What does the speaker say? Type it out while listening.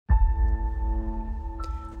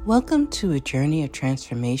Welcome to a journey of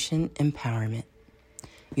transformation empowerment.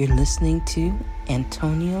 You're listening to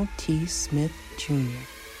Antonio T. Smith Jr.,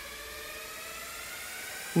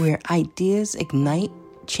 where ideas ignite,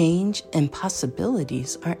 change, and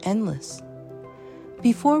possibilities are endless.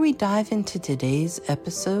 Before we dive into today's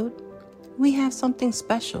episode, we have something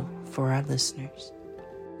special for our listeners.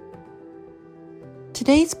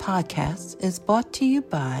 Today's podcast is brought to you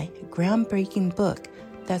by a groundbreaking book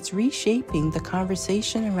that's reshaping the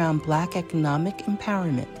conversation around Black economic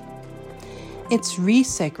empowerment. It's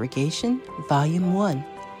Resegregation, Volume 1,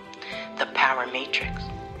 The Power Matrix,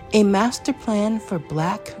 a master plan for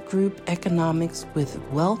Black group economics with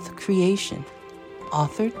wealth creation,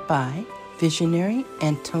 authored by visionary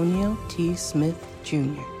Antonio T. Smith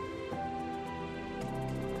Jr.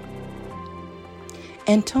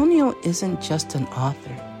 Antonio isn't just an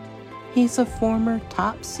author. He's a former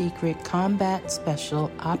top-secret combat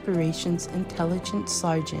special operations intelligence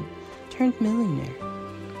sergeant turned millionaire.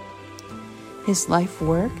 His life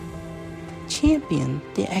work championed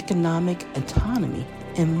the economic autonomy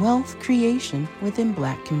and wealth creation within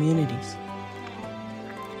Black communities.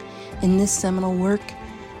 In this seminal work,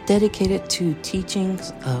 dedicated to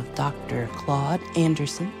teachings of Dr. Claude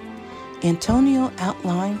Anderson, Antonio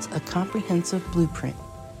outlines a comprehensive blueprint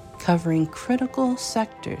covering critical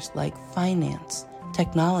sectors like finance,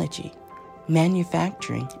 technology,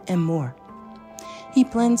 manufacturing, and more. He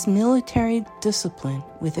blends military discipline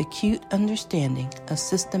with acute understanding of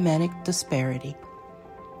systematic disparity.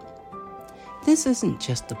 This isn't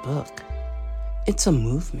just a book. It's a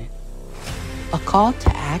movement, a call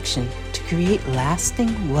to action to create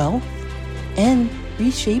lasting wealth and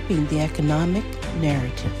reshaping the economic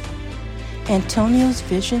narrative. Antonio's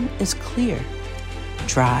vision is clear.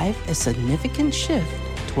 Drive a significant shift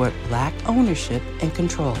toward Black ownership and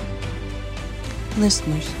control.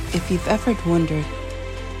 Listeners, if you've ever wondered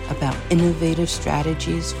about innovative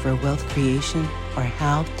strategies for wealth creation or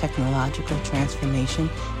how technological transformation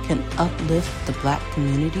can uplift the Black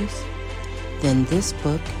communities, then this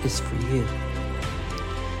book is for you.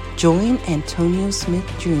 Join Antonio Smith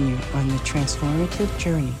Jr. on the transformative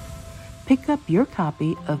journey. Pick up your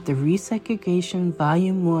copy of the Resegregation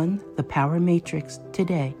Volume 1, The Power Matrix,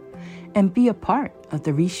 today and be a part of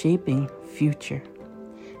the reshaping future.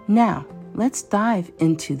 Now, let's dive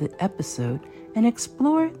into the episode and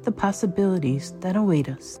explore the possibilities that await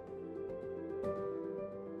us.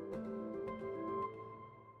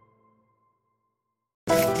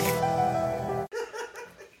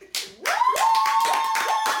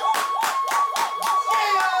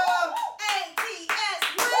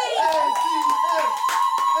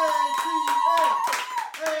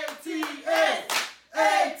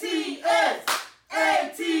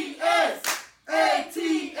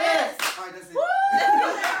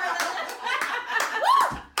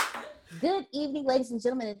 Good evening, ladies and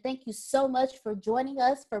gentlemen, and thank you so much for joining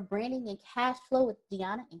us for Branding and Cash Flow with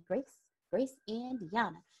Deanna and Grace and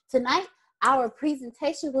Deanna. Tonight, our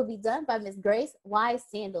presentation will be done by Ms. Grace Y.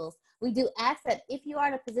 Sandals. We do ask that if you are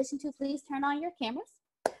in a position to, please turn on your cameras.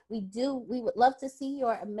 We would love to see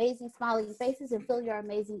your amazing smiling faces and feel your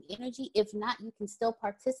amazing energy. If not, you can still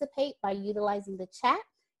participate by utilizing the chat.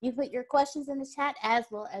 You put your questions in the chat as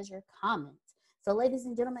well as your comments. So, ladies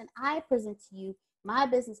and gentlemen, I present to you my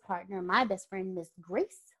business partner, my best friend, Miss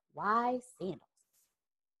Grace Y. Sandals.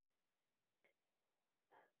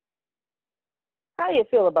 How do you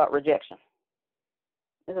feel about rejection?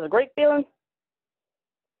 Is it a great feeling?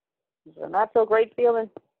 Is it a not so great feeling?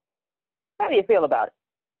 How do you feel about it?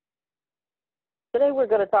 Today we're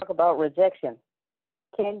going to talk about rejection.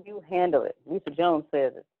 Can you handle it? Lisa Jones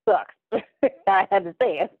says it sucks. I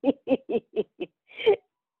understand.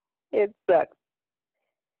 It sucks.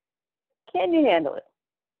 Can you handle it?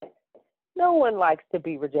 No one likes to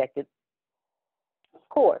be rejected. Of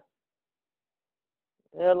course.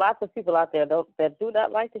 There are lots of people out there that do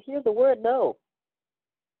not like to hear the word no.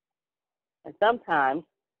 And sometimes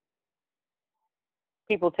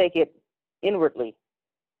people take it inwardly.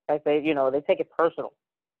 Like they take it personal.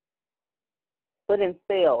 But in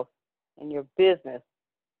sales, in your business,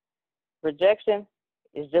 rejection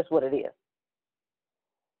is just what it is.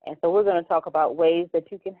 And so we're going to talk about ways that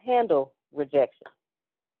you can handle rejection.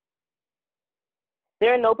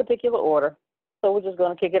 They're in no particular order, so we're just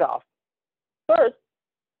going to kick it off. First,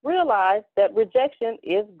 realize that rejection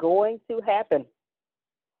is going to happen.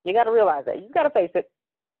 You got to realize that. You've got to face it.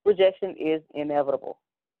 Rejection is inevitable.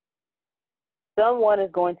 Someone is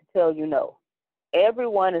going to tell you no.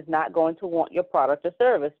 Everyone is not going to want your product or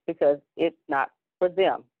service because it's not for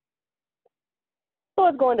them. So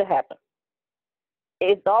it's going to happen.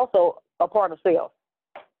 It's also a part of sales.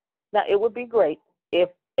 Now, it would be great if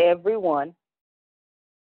everyone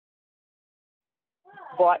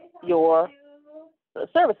bought your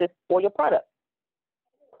services or your product.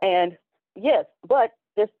 And yes, but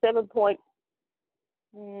there's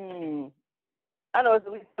I know it's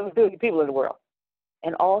at least 7 billion people in the world,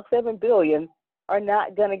 and all 7 billion are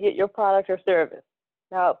not going to get your product or service.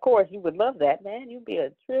 Now, of course, you would love that, man. You'd be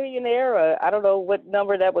a trillionaire, or I don't know what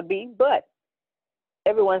number that would be, but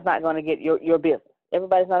everyone's not going to get your business.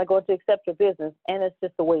 Everybody's not going to accept your business, and it's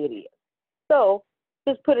just the way it is. So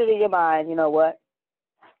just put it in your mind, you know what?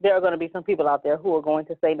 There are going to be some people out there who are going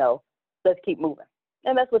to say no. Let's keep moving.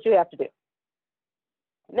 And that's what you have to do.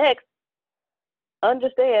 Next,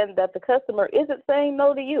 understand that the customer isn't saying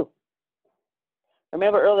no to you.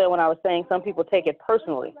 Remember earlier when I was saying some people take it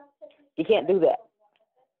personally. You can't do that.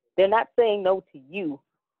 They're not saying no to you.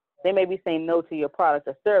 They may be saying no to your product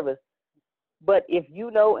or service. But if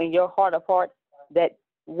you know in your heart of hearts that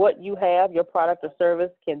what you have, your product or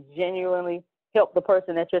service, can genuinely help the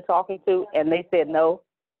person that you're talking to, and they said no,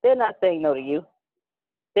 they're not saying no to you.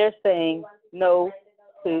 They're saying no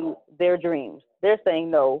to their dreams. They're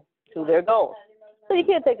saying no to their goals. So you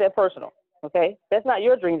can't take that personal, okay? That's not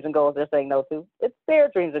your dreams and goals they're saying no to. It's their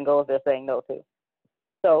dreams and goals they're saying no to.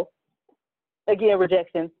 So, again,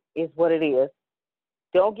 rejection is what it is.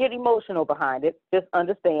 Don't get emotional behind it. Just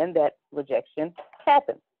understand that rejection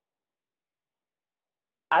happens.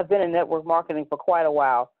 I've been in network marketing for quite a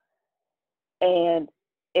while, and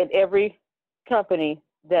in every company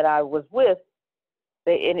that I was with,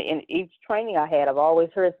 in each training I had, I've always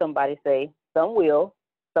heard somebody say, some will,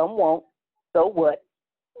 some won't, so what?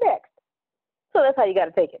 Next. So that's how you got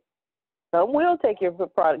to take it. Some will take your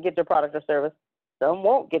product, get your product or service. Some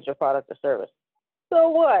won't get your product or service. So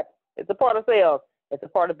what? It's a part of sales. It's a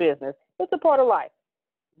part of business. It's a part of life.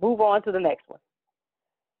 Move on to the next one.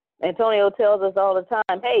 Antonio tells us all the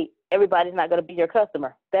time, hey, everybody's not going to be your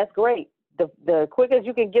customer. That's great. The quickest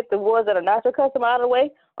you can get the ones that are not your customer out of the way,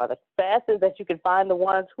 or the fastest that you can find the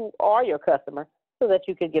ones who are your customer, so that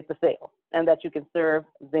you can get the sale and that you can serve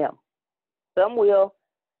them. Some will,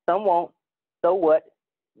 some won't. So what?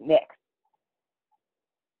 Next.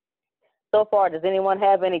 So far, does anyone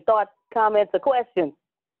have any thoughts, comments, or questions?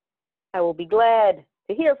 I will be glad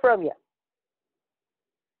to hear from you.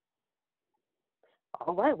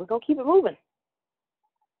 All right, we're going to keep it moving.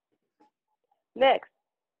 Next.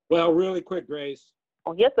 Well, really quick, Grace.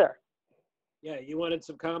 Oh, yes, sir. Yeah, you wanted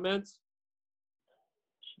some comments?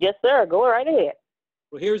 Yes, sir. Go right ahead.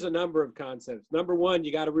 Well, here's a number of concepts. Number one,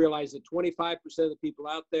 you got to realize that 25% of the people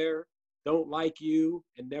out there don't like you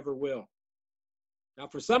and never will. Now,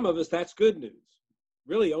 for some of us, that's good news.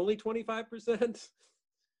 Really, only 25%?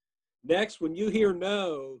 Next, when you hear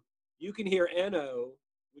no, you can hear NO,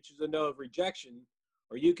 which is a no of rejection,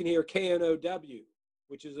 or you can hear KNOW,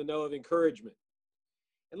 which is a no of encouragement.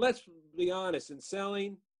 And let's be honest, in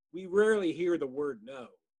selling, we rarely hear the word no.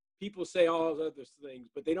 People say all those other things,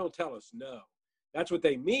 but they don't tell us no. That's what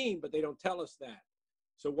they mean, but they don't tell us that.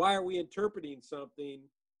 So why are we interpreting something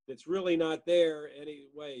that's really not there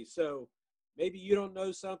anyway? So maybe you don't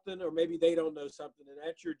know something, or maybe they don't know something, and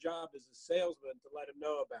that's your job as a salesman to let them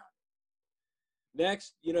know about it.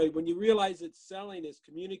 Next, when you realize that selling is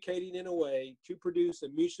communicating in a way to produce a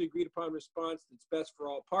mutually agreed upon response that's best for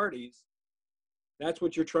all parties, that's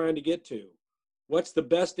what you're trying to get to. What's the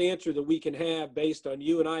best answer that we can have based on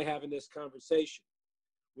you and I having this conversation?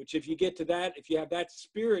 Which if you get to that, if you have that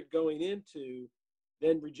spirit going into,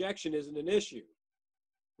 then rejection isn't an issue.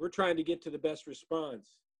 We're trying to get to the best response.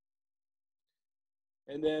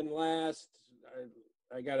 And then last,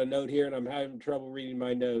 I got a note here and I'm having trouble reading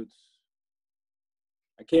my notes.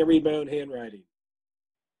 I can't read my own handwriting.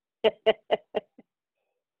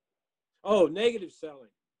 Oh, negative selling.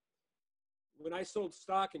 When I sold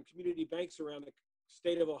stock in community banks around the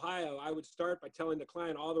state of Ohio, I would start by telling the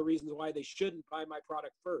client all the reasons why they shouldn't buy my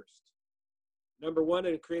product first. Number one,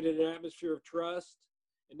 it created an atmosphere of trust.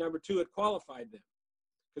 And number two, it qualified them.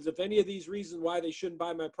 Because if any of these reasons why they shouldn't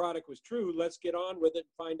buy my product was true, let's get on with it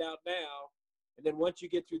and find out now. And then once you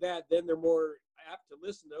get through that, then they're more apt to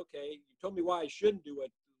listen. Okay, you told me why I shouldn't do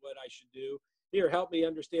what I should do. Here, help me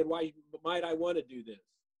understand why might I want to do this.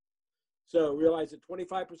 So realize that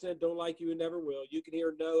 25% don't like you and never will. You can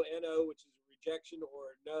hear no, NO, which is rejection,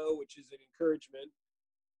 or no, which is an encouragement.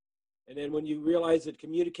 And then when you realize that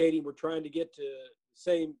communicating, we're trying to get to the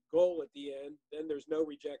same goal at the end, then there's no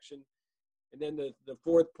rejection. And then the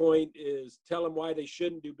fourth point is tell them why they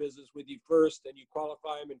shouldn't do business with you first, and you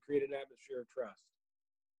qualify them and create an atmosphere of trust.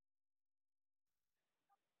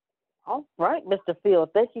 All right, Mr. Field,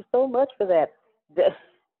 thank you so much for that.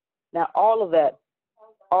 Now, all of that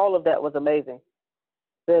was amazing.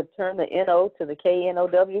 turn the N-O to the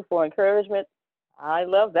K-N-O-W for encouragement. I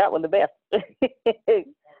love that one the best.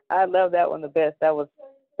 I love that one the best. That was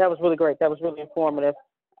really great. That was really informative.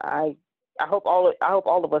 I hope all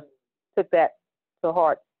of us took that to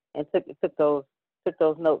heart and took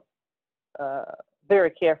those notes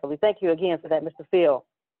very carefully. Thank you again for that, Mr. Phil.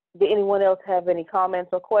 Did anyone else have any comments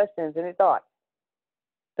or questions, any thoughts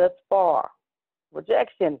thus far?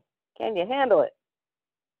 Rejection, can you handle it?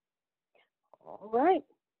 All right,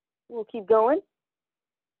 we'll keep going.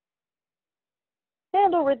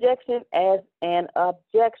 Handle rejection as an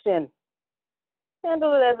objection.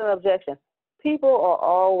 Handle it as an objection. People are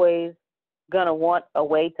always going to want a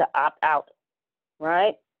way to opt out,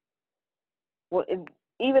 right? Well,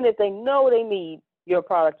 even if they know they need your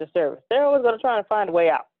product or service, they're always going to try to find a way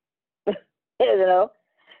out. You know?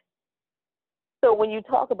 So when you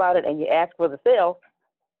talk about it and you ask for the sale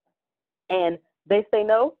and they say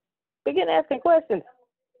no, begin asking questions.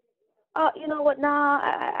 You know what? Nah,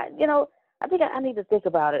 I think I need to think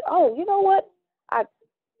about it. Oh, you know what?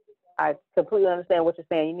 I completely understand what you're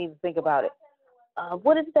saying. You need to think about it.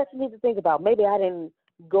 What is it that you need to think about? Maybe I didn't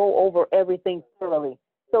go over everything thoroughly.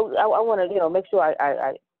 So I want to, make sure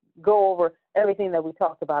I go over everything that we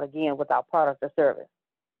talked about again with our product or service.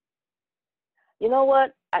 You know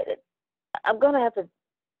what? I'm gonna have to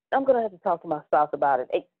talk to my spouse about it.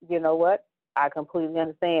 Hey, you know what? I completely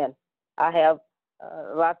understand. I have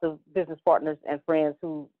lots of business partners and friends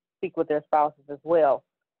who speak with their spouses as well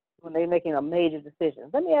when they're making a major decision.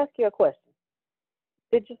 Let me ask you a question.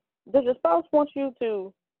 Does your spouse want you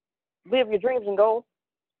to live your dreams and goals?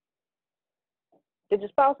 Did your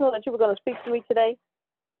spouse know that you were going to speak to me today?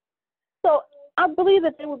 So I believe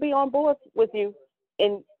that they would be on board with you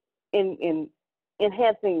in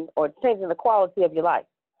enhancing or changing the quality of your life.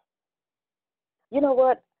 You know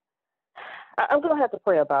what? I'm going to have to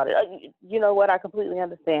pray about it. You know what? I completely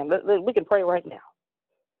understand. We can pray right now.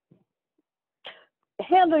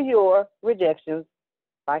 Handle your rejections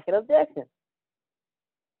like an objection.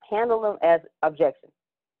 Handle them as objections.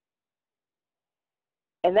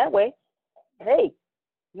 And that way, hey,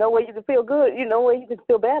 no way you can feel good. No way you can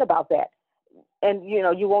feel bad about that. And,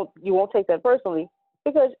 you won't take that personally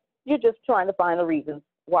because you're just trying to find a reason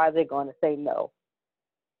why they're going to say no.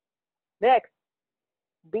 Next,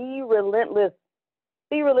 be relentless.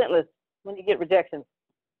 Be relentless when you get rejections.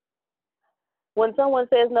 When someone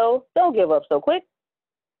says no, don't give up so quick.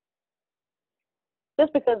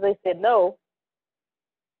 Just because they said no,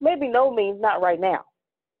 maybe no means not right now.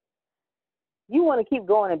 You want to keep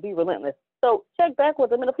going and be relentless. So check back with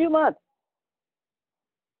them in a few months.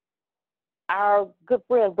 Our good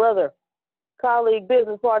friend, brother, colleague,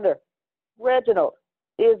 business partner, Reginald,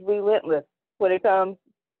 is relentless when it comes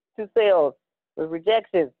to sales, with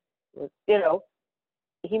rejections.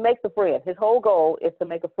 He makes a friend. His whole goal is to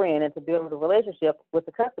make a friend and to build a relationship with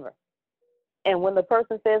the customer. And when the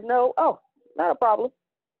person says no, oh, not a problem.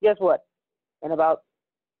 Guess what? In about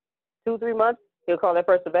 2-3 months, he'll call that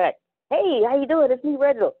person back. Hey, how you doing? It's me,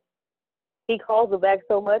 Reginald. He calls them back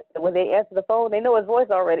so much that when they answer the phone, they know his voice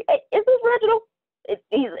already. Hey, is this Reginald?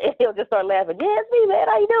 He'll just start laughing. Yeah, it's me, man.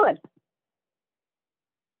 How you doing?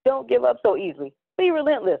 Don't give up so easily. Be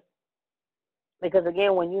relentless. Because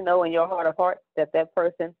again, when you know in your heart of hearts that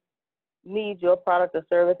person needs your product or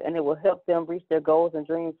service and it will help them reach their goals and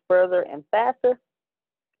dreams further and faster,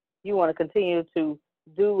 you want to continue to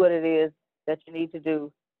do what it is that you need to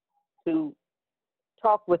do to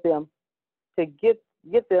talk with them, to get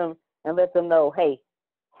them and let them know, hey,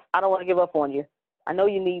 I don't want to give up on you. I know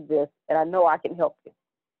you need this, and I know I can help you.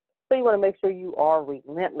 So you want to make sure you are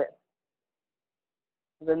relentless.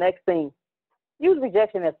 The next thing, use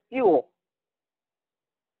rejection as fuel.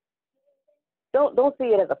 Don't see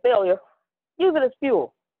it as a failure. Use it as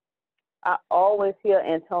fuel. I always hear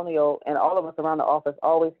Antonio, and all of us around the office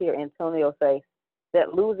always hear Antonio say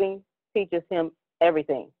that losing teaches him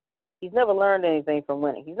everything. He's never learned anything from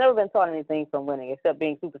winning. He's never been taught anything from winning except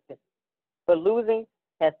being superstitious. But losing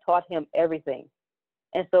has taught him everything.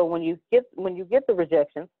 And so when you get the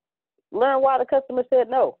rejection, learn why the customer said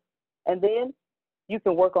no. And then you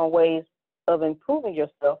can work on ways of improving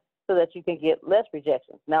yourself so that you can get less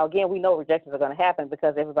rejections. Now, again, we know rejections are going to happen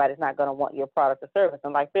because everybody's not going to want your product or service.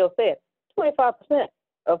 And like Phil said, 25%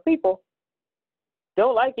 of people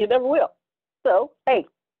don't like you, never will. So, hey,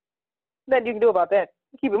 nothing you can do about that.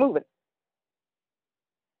 Keep it moving.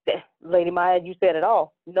 Lady Maya, you said it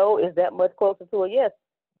all. No is that much closer to a yes.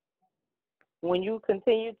 When you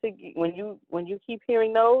continue to, when you keep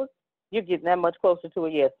hearing no's, you're getting that much closer to a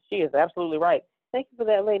yes. She is absolutely right. Thank you for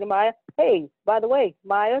that, Lady Maya. Hey, by the way,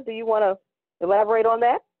 Maya, do you want to elaborate on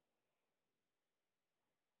that?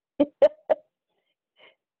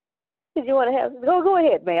 Did you want to have? Go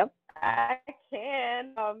ahead, ma'am. I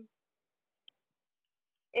can.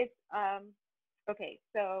 It's okay.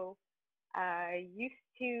 So I used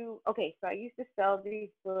to. Okay, so I used to sell these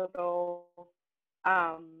little.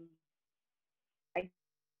 I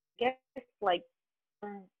guess like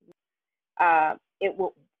it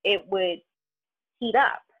would heat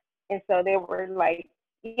up, and so they were like,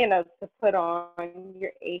 to put on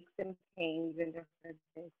your aches and pains and different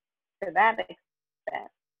things to that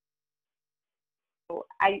extent. So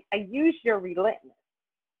I used your relentless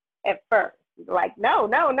at first. Like, no,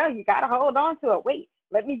 you gotta hold on to it. Wait,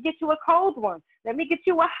 let me get you a cold one. Let me get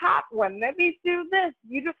you a hot one. Let me do this.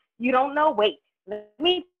 You don't know. Wait, let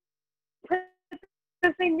me put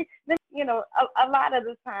this in. A lot of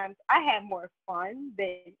the times I had more fun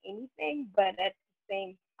than anything, but at the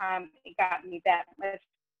same time, it got me that much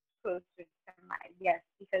closer to my yes,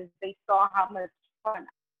 because they saw how much fun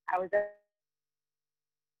I was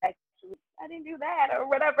actually. I didn't do that or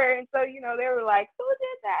whatever, and so they were like, "Who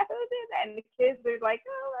did that? Who did that?" And the kids are like,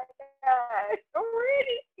 "Oh my gosh, where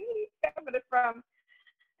did he coming from?"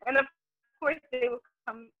 And of course, they would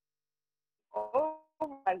come over,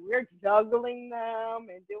 like we're juggling them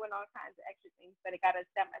and doing all kinds of extra things, but it got us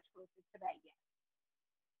that much closer to that. Yeah.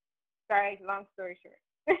 Sorry, long story short.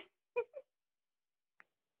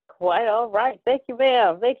 Quite all right. Thank you,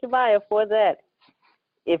 ma'am. Thank you, Maya, for that.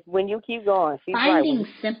 When you keep going, she's Finding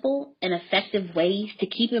right. simple and effective ways to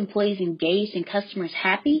keep employees engaged and customers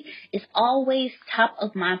happy is always top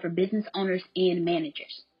of mind for business owners and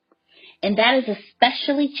managers. And that is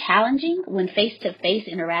especially challenging when face-to-face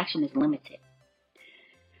interaction is limited.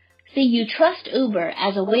 See, you trust Uber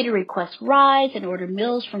as a way to request rides and order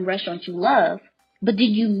meals from restaurants you love, but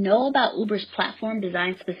did you know about Uber's platform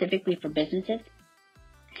designed specifically for businesses?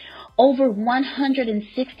 Over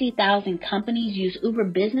 160,000 companies use Uber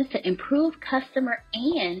Business to improve customer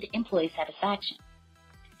and employee satisfaction.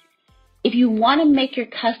 If you want to make your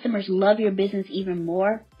customers love your business even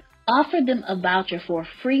more, offer them a voucher for a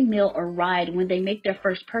free meal or ride when they make their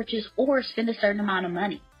first purchase or spend a certain amount of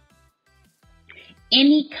money.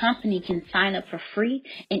 Any company can sign up for free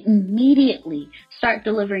and immediately start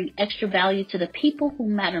delivering extra value to the people who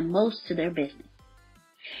matter most to their business.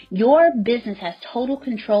 Your business has total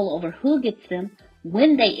control over who gets them,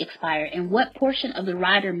 when they expire, and what portion of the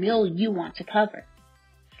ride or meal you want to cover.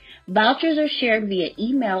 Vouchers are shared via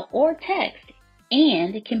email or text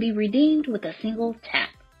and can be redeemed with a single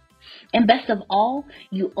tap. And best of all,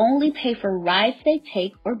 you only pay for rides they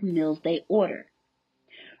take or meals they order.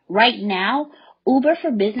 Right now, Uber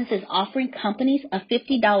for Business is offering companies a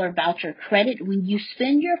 $50 voucher credit when you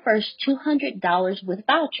spend your first $200 with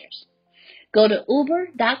vouchers. Go to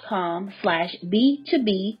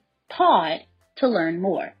uber.com/B2B-pod to learn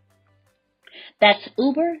more. That's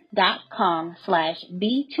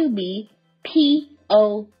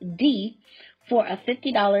uber.com/B2B-POD for a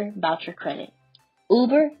 $50 voucher credit.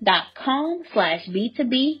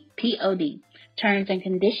 Uber.com/B2B-POD. Terms and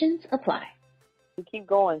conditions apply. You keep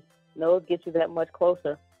going. No, it gets you that much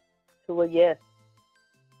closer to a yes.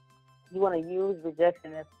 You want to use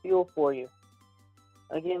rejection as fuel for you.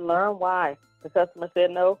 Again, learn why the customer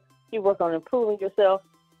said no. You work on improving yourself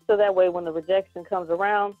so that way when the rejection comes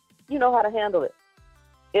around, you know how to handle it.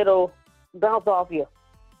 It'll bounce off you,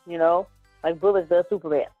 like bullets does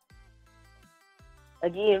Superman.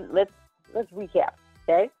 Again, let's recap,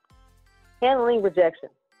 okay? Handling rejection.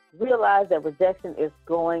 Realize that rejection is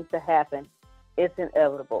going to happen. It's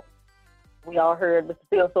inevitable. We all heard Mr.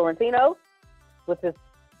 Phil Sorrentino with his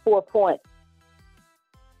 4 points.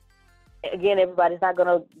 Again, everybody's not going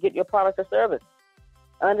to get your product or service.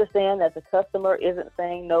 Understand that the customer isn't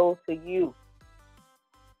saying no to you.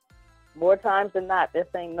 More times than not, they're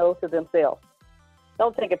saying no to themselves.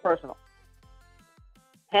 Don't take it personal.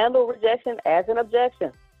 Handle rejection as an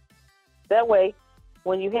objection. That way,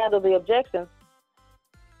 when you handle the objections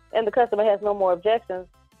and the customer has no more objections,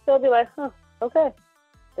 they'll be like, okay.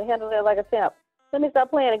 They handle it like a champ. Let me stop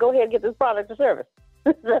playing and go ahead and get this product or service.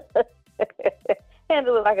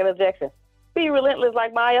 Handle it like an objection. Be relentless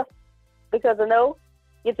like Maya, because a no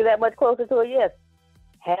gets you that much closer to a yes.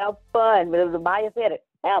 Have fun. Maya said it.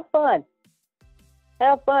 Have fun.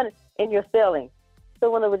 Have fun in your selling. So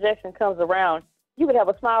when the rejection comes around, you would have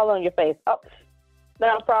a smile on your face. Oh,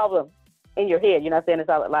 not a problem. In your head, you're not saying this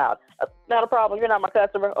out loud. Not a problem. You're not my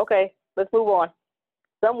customer. Okay, let's move on.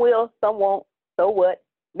 Some will, some won't. So what?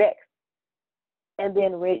 Next. And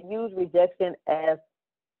then use rejection as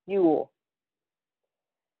fuel.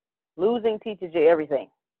 Losing teaches you everything.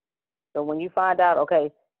 So when you find out, okay,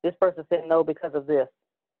 this person said no because of this.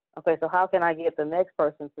 Okay, so how can I get the next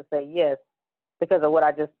person to say yes because of what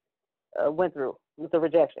I just went through with the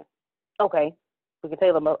rejection? Okay, we can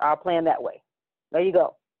tailor our plan that way. There you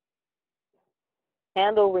go.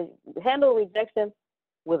 Handle rejection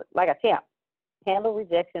with like a champ. Handle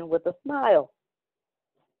rejection with a smile.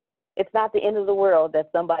 It's not the end of the world that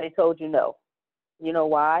somebody told you no. You know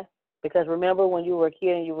why? Because remember when you were a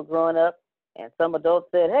kid and you were growing up and some adult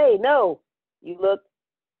said, hey, no, you looked,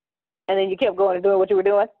 and then you kept going and doing what you were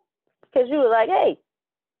doing? Because you were like, hey,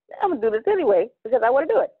 I'm going to do this anyway because I want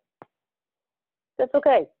to do it. That's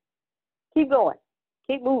okay. Keep going.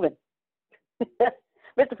 Keep moving.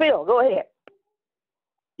 Mr. Phil, go ahead.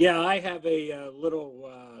 Yeah, I have a little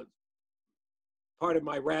part of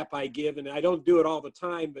my rap I give, and I don't do it all the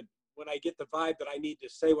time, but when I get the vibe that I need to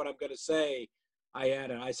say what I'm going to say, I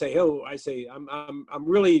add it. I say, I'm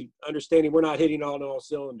really understanding we're not hitting on all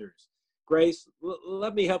cylinders. Grace,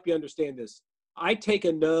 let me help you understand this. I take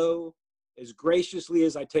a no as graciously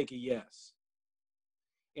as I take a yes.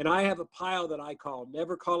 And I have a pile that I call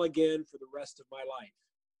never call again for the rest of my life.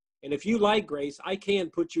 And if you like Grace, I can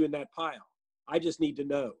put you in that pile. I just need to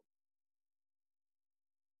know.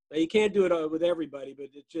 Now, you can't do it with everybody, but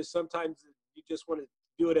it's just sometimes you just want to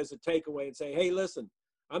do it as a takeaway and say, hey, listen,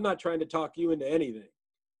 I'm not trying to talk you into anything.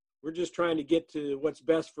 We're just trying to get to what's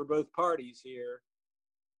best for both parties here.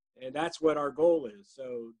 And that's what our goal is.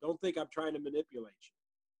 So don't think I'm trying to manipulate you.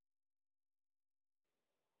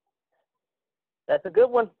 That's a good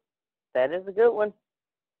one. That is a good one.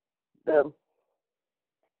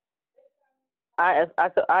 I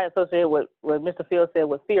associate what Mr. Field said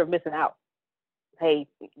with fear of missing out. Hey,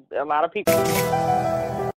 a lot of people.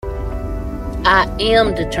 I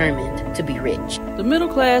am determined to be rich. The middle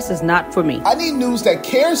class is not for me. I need news that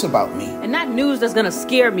cares about me. And not news that's going to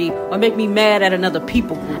scare me or make me mad at another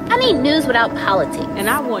people group. I need news without politics. And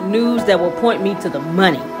I want news that will point me to the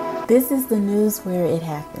money. This is the news where it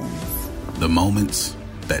happens. The moments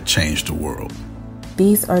that change the world.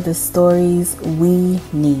 These are the stories we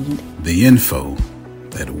need. The info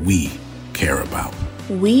that we care about.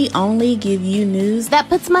 We only give you news that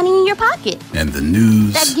puts money in your pocket. And the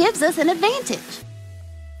news that gives us an advantage.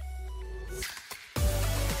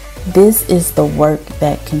 This is the work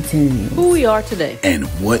that continues. Who we are today. And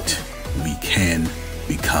what we can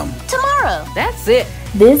become tomorrow. That's it.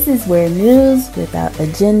 This is where news without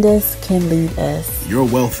agendas can lead us. Your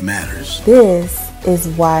wealth matters. This is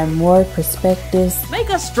why more perspectives make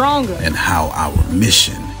us stronger. And how our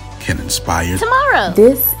mission can inspire tomorrow.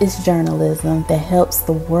 This is journalism that helps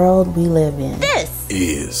the world we live in. This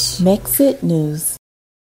is Mexit News.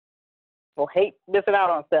 Well, hate missing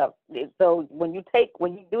out on stuff. So when you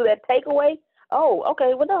do that takeaway, oh,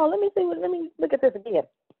 okay, well, no, let me look at this again.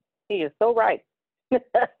 He is so right.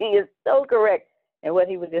 He is so correct. And what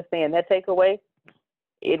he was just saying, that takeaway,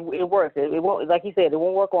 it works. It won't, like he said, it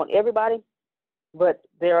won't work on everybody, but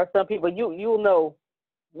there are some people you'll know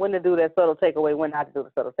when to do that subtle takeaway, when not to do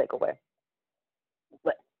the subtle takeaway.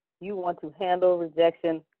 But you want to handle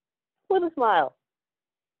rejection with a smile.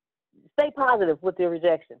 Stay positive with your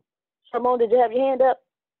rejection. Sharmone, did you have your hand up?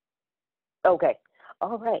 Okay.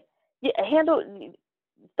 All right. Yeah,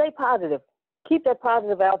 stay positive. Keep that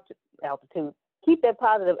positive altitude. Keep that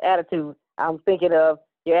positive attitude. I'm thinking of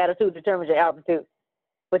your attitude determines your altitude.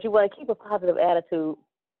 But you want to keep a positive attitude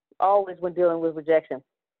always when dealing with rejection.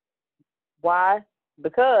 Why?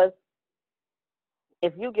 Because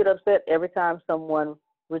if you get upset every time someone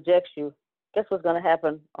rejects you, guess what's going to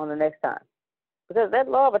happen on the next time? Because that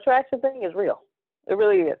law of attraction thing is real. It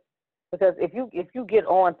really is. Because if you get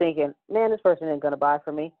on thinking, man, this person ain't going to buy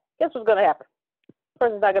from me, guess what's going to happen? This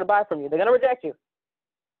person's not going to buy from you. They're going to reject you.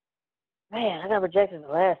 Man, I got rejected the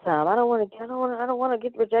last time. I don't want to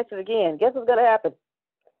get rejected again. Guess what's going to happen?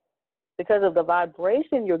 Because of the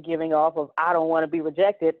vibration you're giving off of, I don't want to be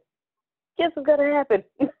rejected. Guess what's going to happen?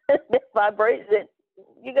 This vibration,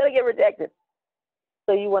 you're going to get rejected.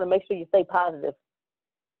 So you want to make sure you stay positive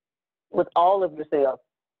with all of your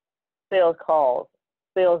sales calls,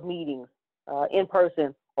 sales meetings, in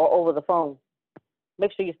person or over the phone.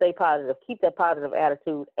 Make sure you stay positive. Keep that positive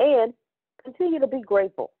attitude and continue to be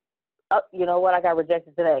grateful. You know what? I got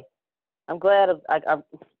rejected today. I'm glad.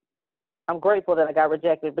 I'm grateful that I got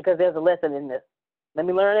rejected because there's a lesson in this. Let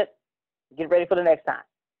me learn it. Get ready for the next time.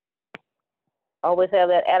 Always have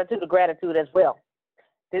that attitude of gratitude as well.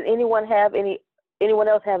 Does anyone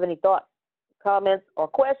else have any thoughts, comments, or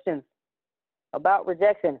questions about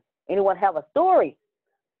rejection? Anyone have a story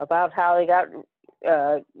about how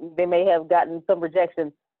they may have gotten some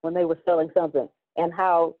rejection when they were selling something and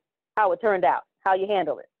how it turned out, how you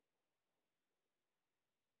handle it?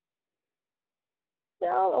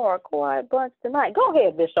 Y'all are a quiet bunch tonight. Go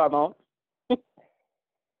ahead, Miss Charmone.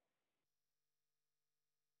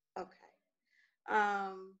 Okay.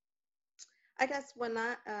 I guess when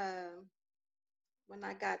I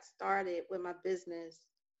got started with my business,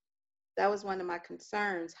 that was one of my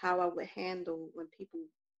concerns, how I would handle when people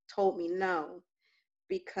told me no,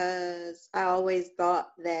 because I always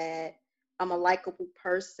thought that I'm a likable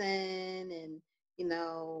person and,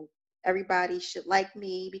 everybody should like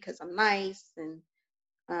me because I'm nice, and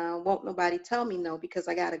won't nobody tell me no because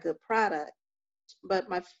I got a good product. But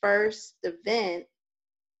my first event,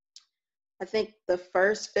 I think the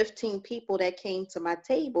first 15 people that came to my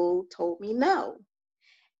table told me no.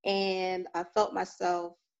 And I felt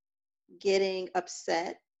myself getting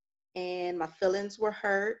upset, and my feelings were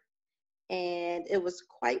hurt, and it was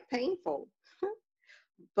quite painful.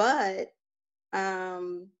 But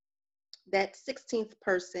that 16th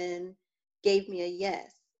person gave me a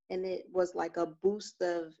yes, and it was like a boost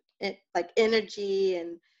of like energy,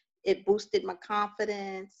 and it boosted my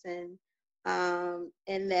confidence, and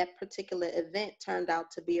that particular event turned out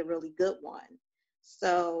to be a really good one.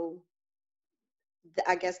 So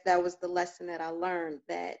I guess that was the lesson that I learned,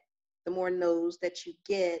 that the more no's that you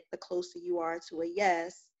get, the closer you are to a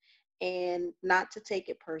yes, and not to take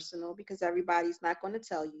it personal because everybody's not going to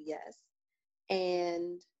tell you yes,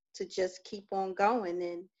 and to just keep on going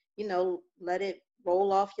and, let it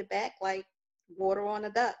roll off your back like water on a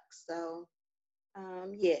duck. So,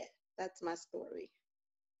 yeah, that's my story.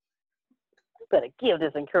 You better give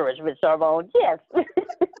this encouragement, Charbonne. Yes.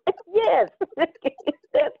 Yes.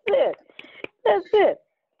 That's it. That's it.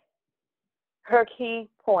 Her key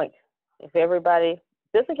point, if everybody,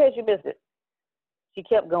 just in case you missed it, she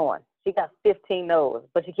kept going. She got 15 no's,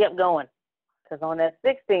 but she kept going. Because on that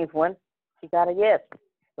 16th one, she got a yes.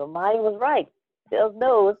 So Maya was right. Those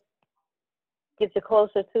no's get you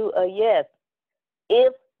closer to a yes.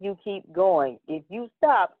 If you keep going. If you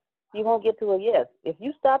stop, you won't get to a yes. If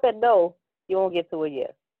you stop at no, you won't get to a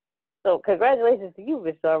yes. So congratulations to you,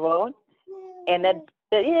 Miss Charbonne. And that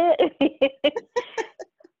yeah.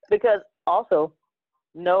 Because also,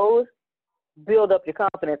 no's build up your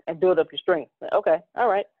confidence and build up your strength. Okay, all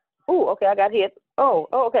right. Ooh, okay, I got hit. Oh,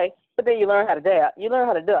 okay. But then you learn how to dab. You learn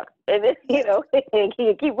how to duck. And then, and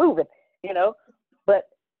you keep moving, But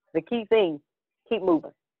the key thing, keep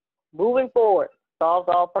moving. Moving forward solves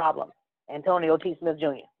all problems. Antonio T. Smith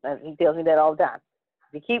Jr., he tells me that all the time.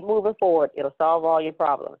 If you keep moving forward, it'll solve all your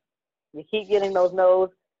problems. You keep getting those no's,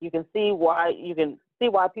 you can see why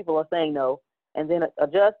people are saying no, and then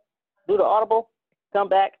adjust, do the audible, come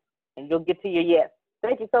back, and you'll get to your yes.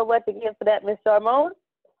 Thank you so much again for that, Ms. Charbonne.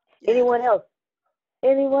 Yes.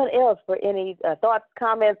 Anyone else for any thoughts,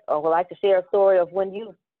 comments, or would like to share a story of when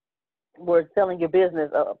you were selling your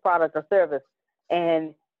business, a product or service,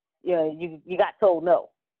 and you got told no,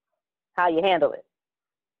 how you handle it?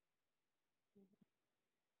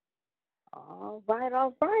 All right.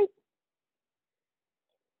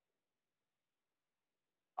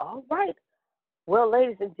 All right. Well,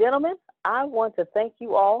 ladies and gentlemen, I want to thank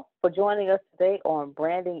you all for joining us today on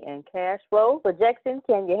Branding and Cash Flow. Rejection,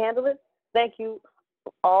 can you handle it? Thank you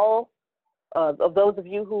all of those of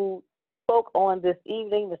you who spoke on this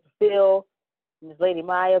evening, Mr. Phil, Ms. Lady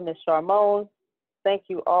Maya, Ms. Charbonne. Thank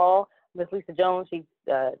you all. Ms. Lisa Jones, she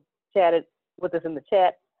chatted with us in the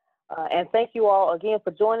chat. And thank you all again for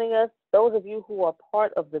joining us. Those of you who are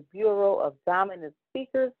part of the Bureau of Dominant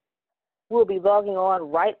Speakers will be logging on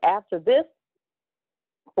right after this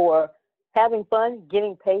for Having Fun,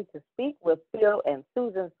 Getting Paid to Speak with Phil and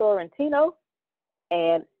Susan Sorrentino.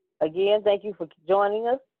 And again, thank you for joining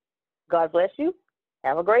us. God bless you.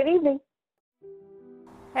 Have a great evening.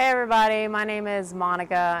 Hey everybody, my name is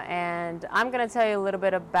Monica, and I'm going to tell you a little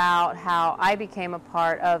bit about how I became a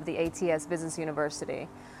part of the ATS Business University.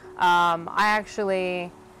 I actually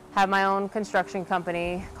have my own construction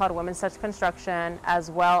company called Women's Touch Construction, as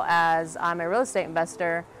well as I'm a real estate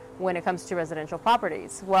investor when it comes to residential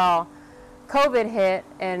properties. Well, COVID hit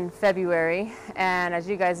in February, and as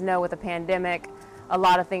you guys know, with the pandemic, a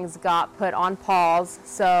lot of things got put on pause,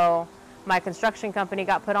 so my construction company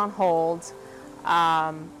got put on hold.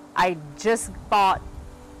 I just bought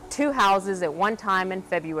 2 houses at one time in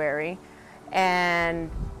February,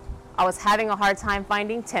 and I was having a hard time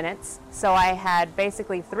finding tenants, so I had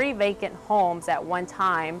basically 3 vacant homes at one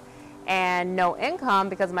time and no income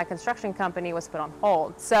because my construction company was put on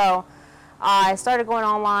hold. So I started going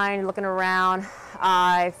online, looking around.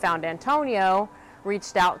 I found Antonio,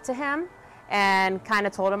 reached out to him, and kind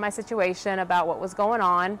of told him my situation about what was going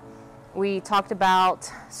on. We talked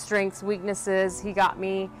about strengths, weaknesses. He got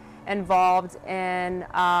me involved in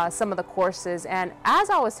some of the courses. And as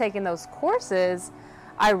I was taking those courses,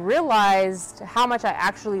 I realized how much I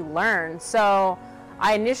actually learned. So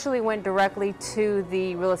I initially went directly to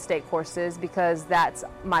the real estate courses because that's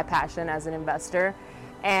my passion as an investor.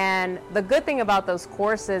 And the good thing about those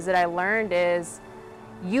courses that I learned is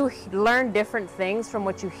you learn different things from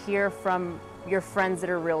what you hear from your friends that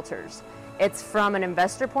are realtors. It's from an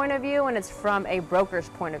investor point of view and it's from a broker's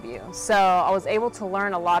point of view. So I was able to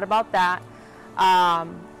learn a lot about that.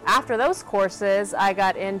 After those courses, I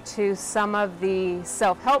got into some of the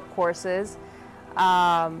self-help courses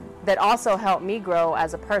that also helped me grow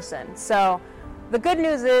as a person. So the good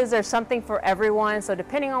news is there's something for everyone. So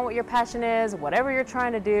depending on what your passion is, whatever you're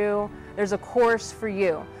trying to do, there's a course for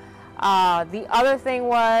you. The other thing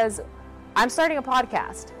was I'm starting a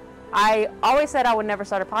podcast. I always said I would never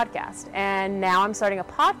start a podcast, and now I'm starting a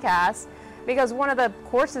podcast because one of the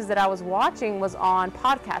courses that I was watching was on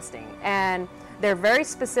podcasting, and they're very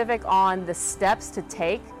specific on the steps to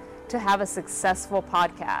take to have a successful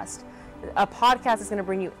podcast. A podcast is going to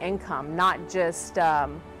bring you income, not just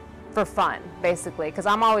for fun, basically, because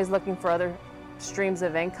I'm always looking for other streams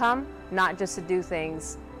of income, not just to do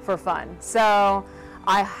things for fun. So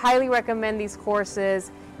I highly recommend these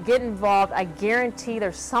courses. Get involved. I guarantee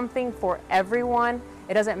there's something for everyone.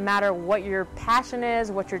 It doesn't matter what your passion is,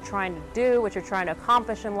 what you're trying to do, what you're trying to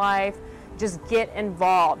accomplish in life. Just get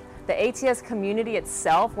involved. The ATS community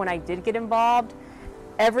itself, when I did get involved,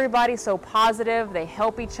 everybody's so positive. They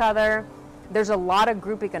help each other. There's a lot of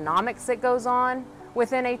group economics that goes on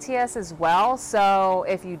within ATS as well. So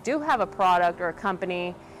if you do have a product or a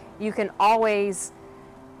company, you can always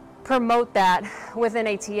promote that within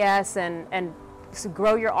ATS and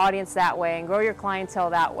grow your audience that way and grow your clientele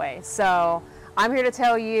that way. So I'm here to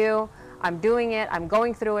tell you, I'm doing it. I'm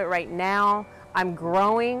going through it right now. I'm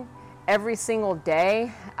growing every single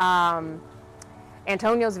day.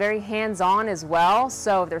 Antonio's very hands-on as well.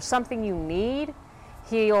 So if there's something you need,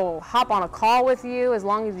 he'll hop on a call with you as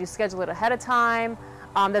long as you schedule it ahead of time.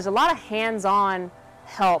 There's a lot of hands-on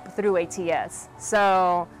help through ATS.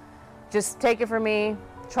 So just take it from me,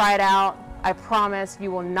 try it out. I promise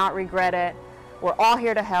you will not regret it. We're all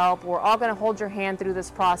here to help. We're all going to hold your hand through this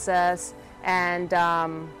process, and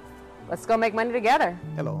let's go make money together.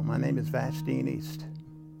 Hello, my name is Vastine East.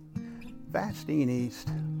 Vastine East,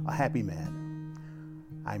 a happy man.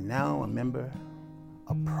 I'm now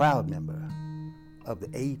a proud member of the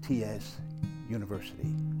ATS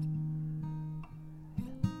University.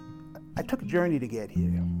 I took a journey to get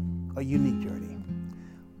here, a unique journey.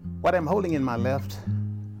 What I'm holding in my left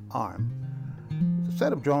arm is a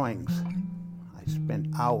set of drawings. I spent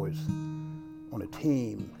hours on a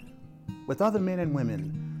team with other men and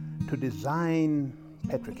women to design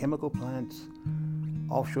petrochemical plants,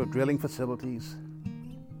 offshore drilling facilities,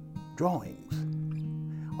 drawings,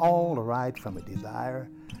 all arise from a desire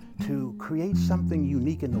to create something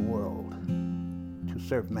unique in the world to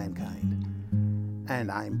serve mankind. And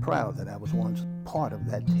I'm proud that I was once part of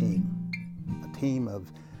that team, a team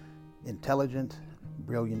of intelligent,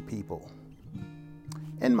 brilliant people.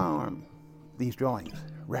 In my arm, these drawings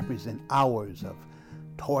represent hours of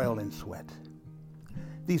toil and sweat.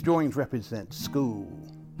 These drawings represent school,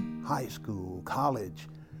 high school, college.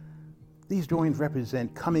 These drawings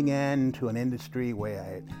represent coming into an industry where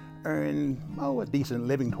I earn a decent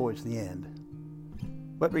living towards the end.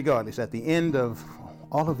 But regardless, at the end of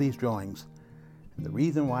all of these drawings, and the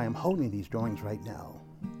reason why I'm holding these drawings right now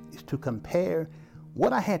is to compare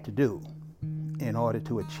what I had to do in order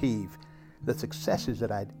to achieve the successes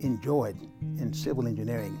that I'd enjoyed in civil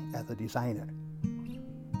engineering as a designer.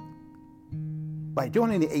 By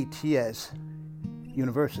joining the ATS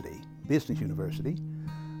University, Business University,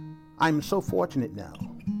 I'm so fortunate now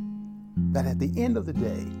that at the end of the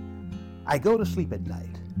day, I go to sleep at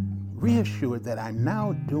night, reassured that I'm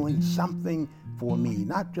now doing something for me,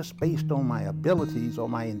 not just based on my abilities or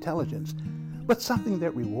my intelligence, but something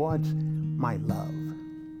that rewards my love,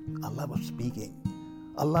 a love of speaking,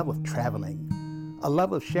 a love of traveling, a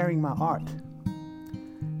love of sharing my art.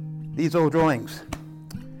 These old drawings,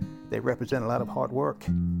 they represent a lot of hard work.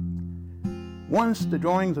 Once the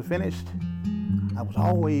drawings are finished, I was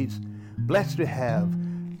always blessed to have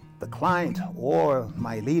the client or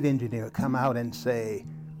my lead engineer come out and say,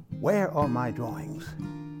 "Where are my drawings?"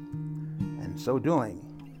 And so doing,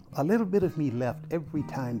 a little bit of me left every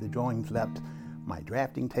time the drawings left my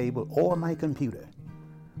drafting table or my computer.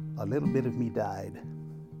 A little bit of me died.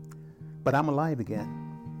 But I'm alive again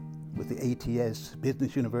with the ATS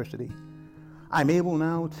Business University. I'm able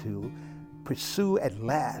now to pursue at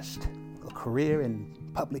last a career in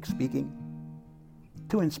public speaking,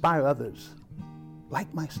 to inspire others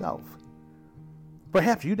like myself.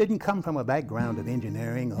 Perhaps you didn't come from a background of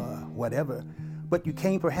engineering or whatever, but you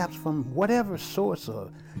came perhaps from whatever source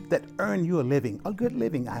that earned you a living, a good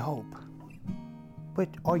living, I hope. But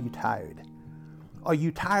are you tired? Are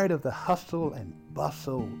you tired of the hustle and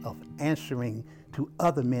bustle of answering to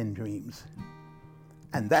other men's dreams?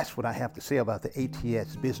 And that's what I have to say about the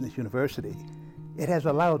ATS Business University. It has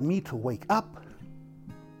allowed me to wake up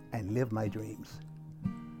and live my dreams.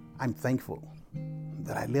 I'm thankful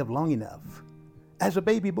that I lived long enough as a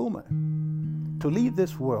baby boomer to leave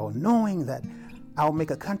this world knowing that I'll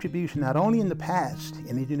make a contribution not only in the past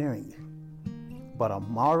in engineering, but a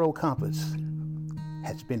moral compass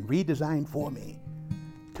has been redesigned for me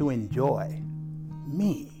to enjoy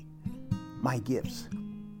me, my gifts,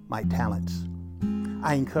 my talents.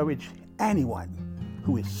 I encourage anyone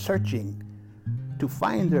who is searching to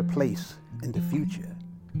find their place in the future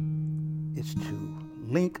is to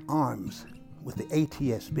link arms with the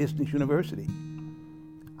ATS Business University.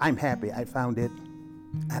 I'm happy I found it,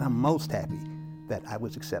 and I'm most happy that I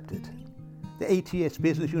was accepted. The ATS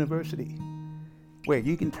Business University, where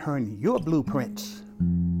you can turn your blueprints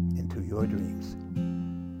into your dreams.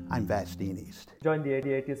 I'm Vastine East. Join the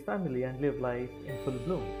ATS family and live life in full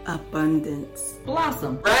bloom. Abundance.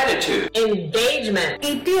 Blossom. Gratitude. Engagement.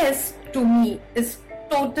 ATS to me is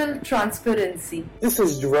total transparency. This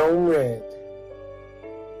is Jerome Red.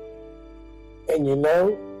 And you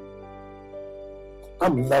know,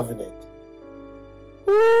 I'm loving it.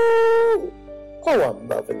 Woo! Oh, I'm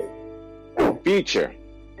loving it. Future.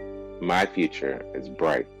 My future is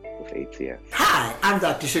bright with ATS. Hi, I'm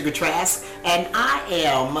Dr. Sugar Trask, and I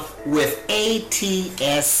am with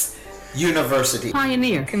ATS University.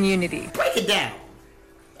 Pioneer community. Break it down.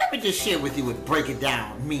 Let me just share with you what break it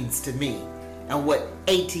down means to me and what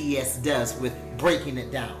ATS does with breaking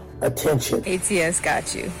it down. Attention. ATS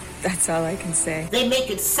got you. That's all I can say. They make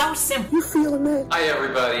it so simple. You feeling that? Hi,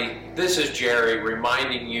 everybody. This is Jerry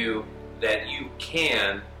reminding you that you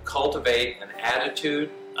can cultivate an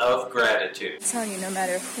attitude of gratitude. I'm telling you, no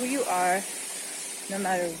matter who you are, no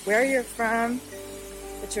matter where you're from,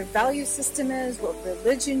 what your value system is, what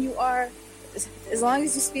religion you are, as long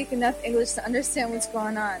as you speak enough English to understand what's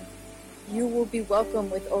going on, you will be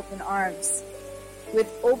welcomed with open arms.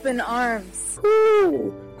 With open arms.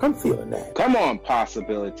 Ooh, I'm feeling that. Come on,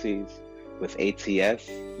 possibilities. With ATS,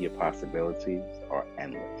 your possibilities are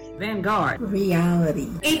endless. Vanguard. Reality.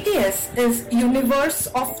 ATS is universe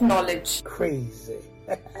of knowledge. Crazy.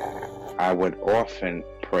 I would often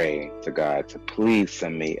pray to God to please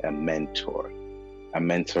send me a mentor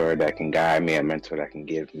that can guide me, a mentor that can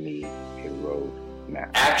give me a road map.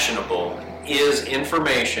 Actionable is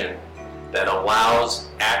information that allows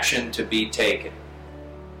action to be taken.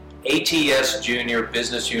 ATS Junior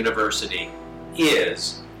Business University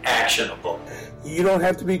is actionable. You don't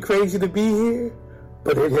have to be crazy to be here,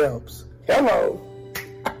 but it helps. Hello.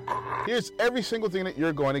 Here's every single thing that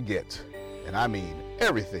you're going to get, and I mean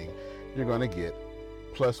everything you're going to get,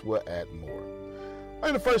 plus we'll add more. I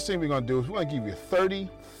think the first thing we're going to do is we're going to give you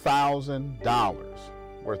 $30,000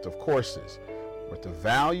 worth of courses, worth of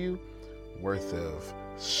value, worth of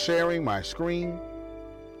sharing my screen,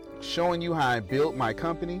 showing you how I built my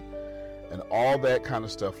company, and all that kind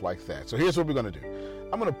of stuff like that. So here's what we're going to do.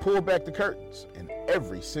 I'm going to pull back the curtains, and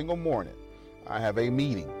every single morning I have a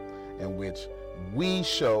meeting in which we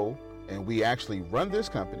show and we actually run this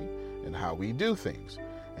company and how we do things.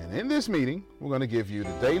 And in this meeting, we're going to give you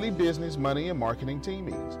the daily business, money, and marketing team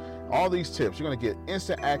meetings. All these tips, you're going to get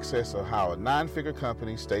instant access to how a 9-figure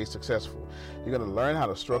company stays successful. You're going to learn how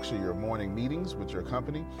to structure your morning meetings with your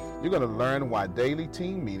company. You're going to learn why daily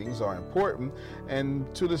team meetings are important and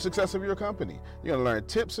to the success of your company. You're going to learn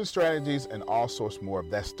tips and strategies and all sorts more.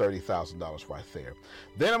 That's $30,000 right there.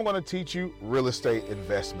 Then I'm going to teach you real estate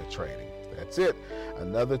investment trading. That's it.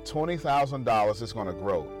 Another $20,000 is going to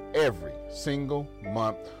grow every single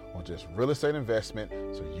month on just real estate investment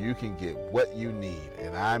so you can get what you need.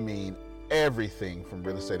 And I mean everything from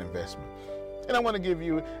real estate investment. And I want to give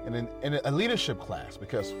you a leadership class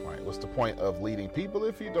because, right, what's the point of leading people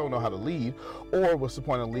if you don't know how to lead? Or what's the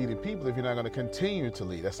point of leading people if you're not going to continue to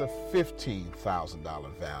lead? That's a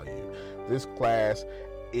 $15,000 value. This class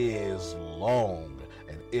is long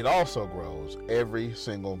and it also grows every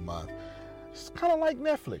single month. It's kind of like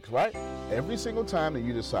Netflix, right? Every single time that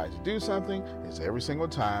you decide to do something is every single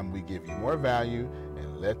time we give you more value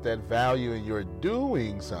and let that value in your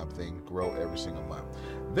doing something grow every single month.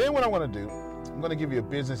 Then what I want to do, I'm going to give you a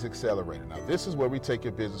business accelerator. Now, this is where we take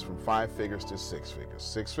your business from 5 figures to 6 figures,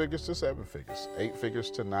 6 figures to 7 figures, 8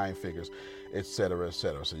 figures to 9 figures, et cetera, et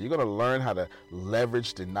cetera. So you're going to learn how to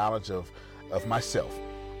leverage the knowledge of myself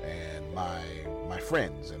and my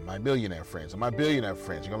friends and my millionaire friends and my billionaire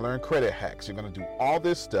friends. You're going to learn credit hacks. You're going to do all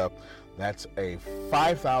this stuff. That's a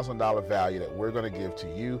 $5,000 value that we're going to give to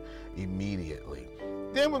you immediately.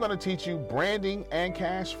 Then we're going to teach you branding and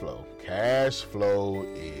cash flow. Cash flow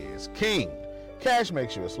is king. Cash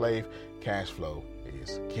makes you a slave. Cash flow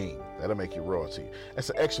is king. That'll make you royalty. That's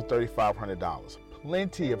an extra $3,500.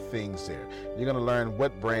 Plenty of things there. You're going to learn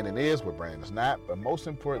what branding is, what branding is not, but most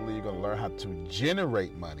importantly, you're going to learn how to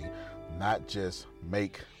generate money, not just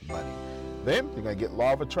make money. Then you're going to get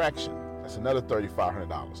law of attraction. That's another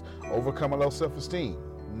 $3,500. Overcome a low self-esteem,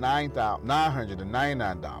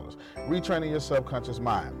 $999. Retraining your subconscious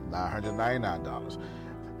mind, $999.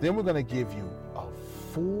 Then we're going to give you a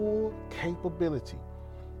full capability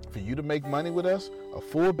for you to make money with us, a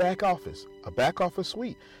full back office, a back office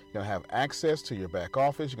suite. You're going to have access to your back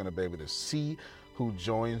office. You're going to be able to see who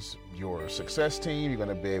joins your success team. You're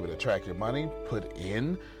going to be able to track your money, put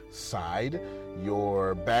inside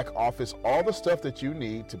your back office all the stuff that you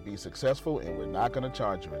need to be successful, and we're not going to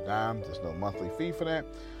charge you a dime. There's no monthly fee for that.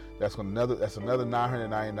 That's another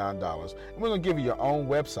 $999. And we're going to give you your own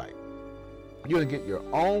website. You're going to get your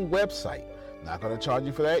own website. Not going to charge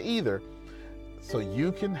you for that either. So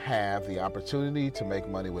you can have the opportunity to make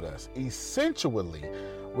money with us. Essentially,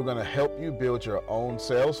 we're going to help you build your own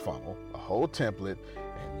sales funnel, a whole template,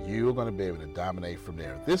 and you're going to be able to dominate from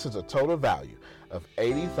there. This is a total value of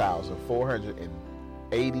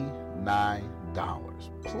 $80,489.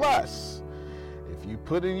 Plus, if you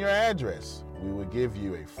put in your address, we will give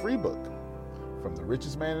you a free book from the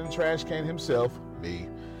richest man in the trash can himself, me,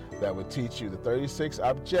 that would teach you the 36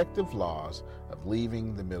 objective laws of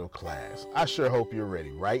leaving the middle class. I sure hope you're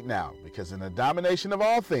ready right now, because in the domination of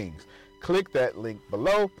all things, click that link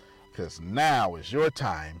below, because now is your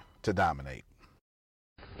time to dominate.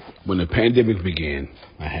 When the pandemic began,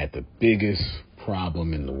 I had the biggest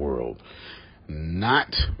problem in the world.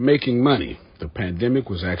 Not making money. The pandemic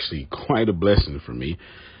was actually quite a blessing for me,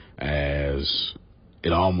 as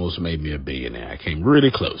it almost made me a billionaire. I came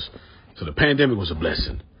really close. So the pandemic was a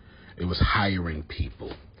blessing. It was hiring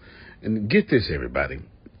people. And get this, everybody.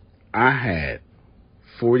 I had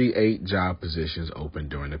 48 job positions open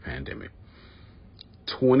during the pandemic.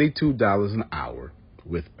 $22 an hour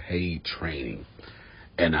with paid training.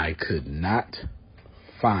 And I could not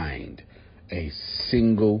find a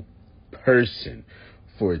single person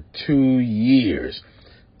for 2 years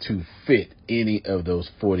to fit any of those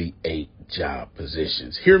 48 job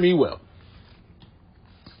positions. Hear me well.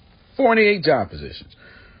 48 job positions.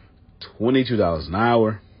 $22 an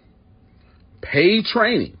hour, paid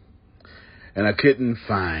training, and I couldn't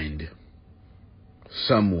find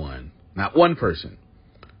someone, not one person,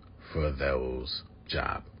 for those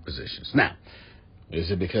job positions. Now, is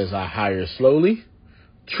it because I hire slowly?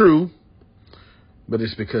 True, but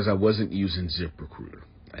it's because I wasn't using ZipRecruiter,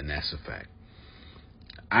 and that's a fact.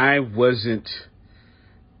 I wasn't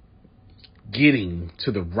getting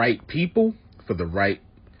to the right people for the right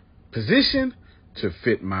position to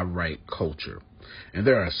fit my right culture. And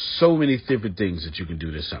there are so many different things that you can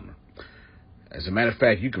do this summer. As a matter of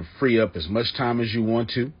fact, you can free up as much time as you want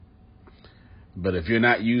to. But if you're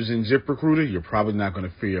not using ZipRecruiter, you're probably not going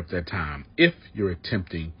to free up that time if you're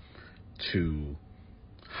attempting to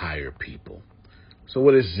hire people. So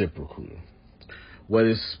what is ZipRecruiter? What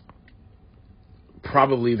is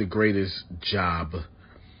probably the greatest job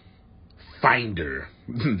finder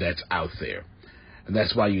that's out there. And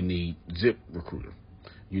that's why you need ZipRecruiter.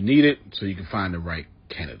 You need it so you can find the right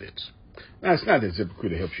candidates. Now, it's not that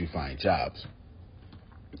ZipRecruiter helps you find jobs.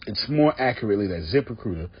 It's more accurately that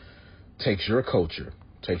ZipRecruiter takes your culture,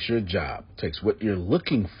 takes your job, takes what you're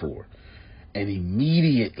looking for, and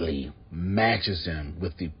immediately matches them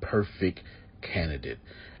with the perfect candidate.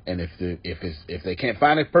 And if they can't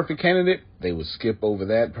find a perfect candidate, they will skip over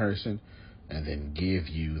that person and then give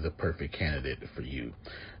you the perfect candidate for you.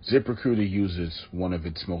 ZipRecruiter uses one of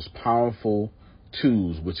its most powerful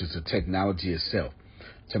tools, which is the technology itself,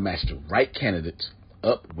 to match the right candidates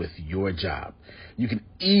up with your job. You can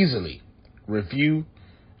easily review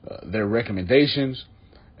their recommendations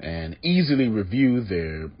and easily review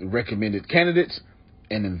their recommended candidates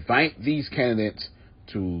and invite these candidates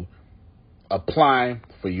to apply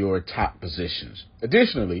for your top positions.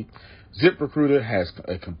 Additionally, ZipRecruiter has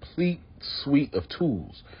a complete suite of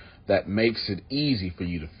tools that makes it easy for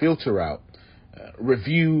you to filter out,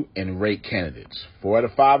 review, and rate candidates. 4 out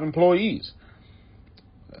of 5 employees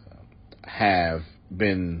have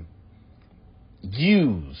been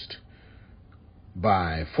used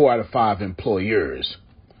by 4 out of 5 employers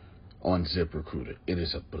on ZipRecruiter. It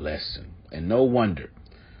is a blessing. And no wonder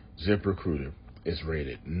ZipRecruiter is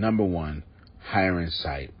rated #1 hiring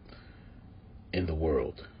site in the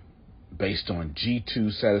world based on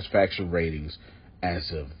G2 satisfaction ratings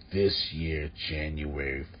as of this year,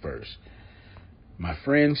 January 1st. My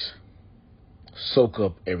friends, soak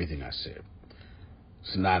up everything I said.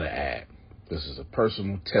 It's not an ad. This is a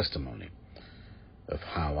personal testimony of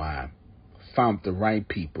how I found the right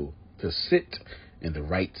people to sit in the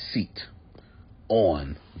right seat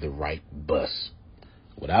on the right bus.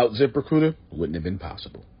 Without ZipRecruiter, it wouldn't have been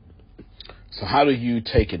possible. So how do you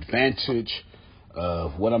take advantage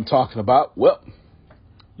of what I'm talking about? Well,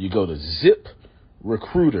 you go to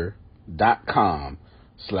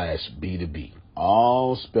ziprecruiter.com/B2B.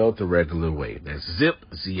 All spelled the regular way. That's zip,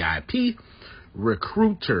 Z-I-P,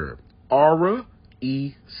 recruiter, Aura,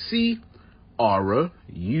 E-C, Aura,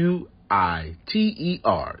 U-I-T-E-R,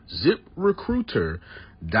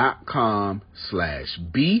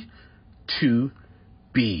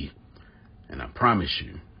 ziprecruiter.com/B2B. And I promise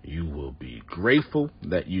you, you will be grateful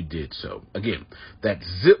that you did so. Again, that's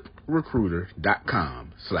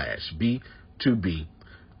ziprecruiter.com/B2B.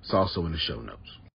 It's also in the show notes.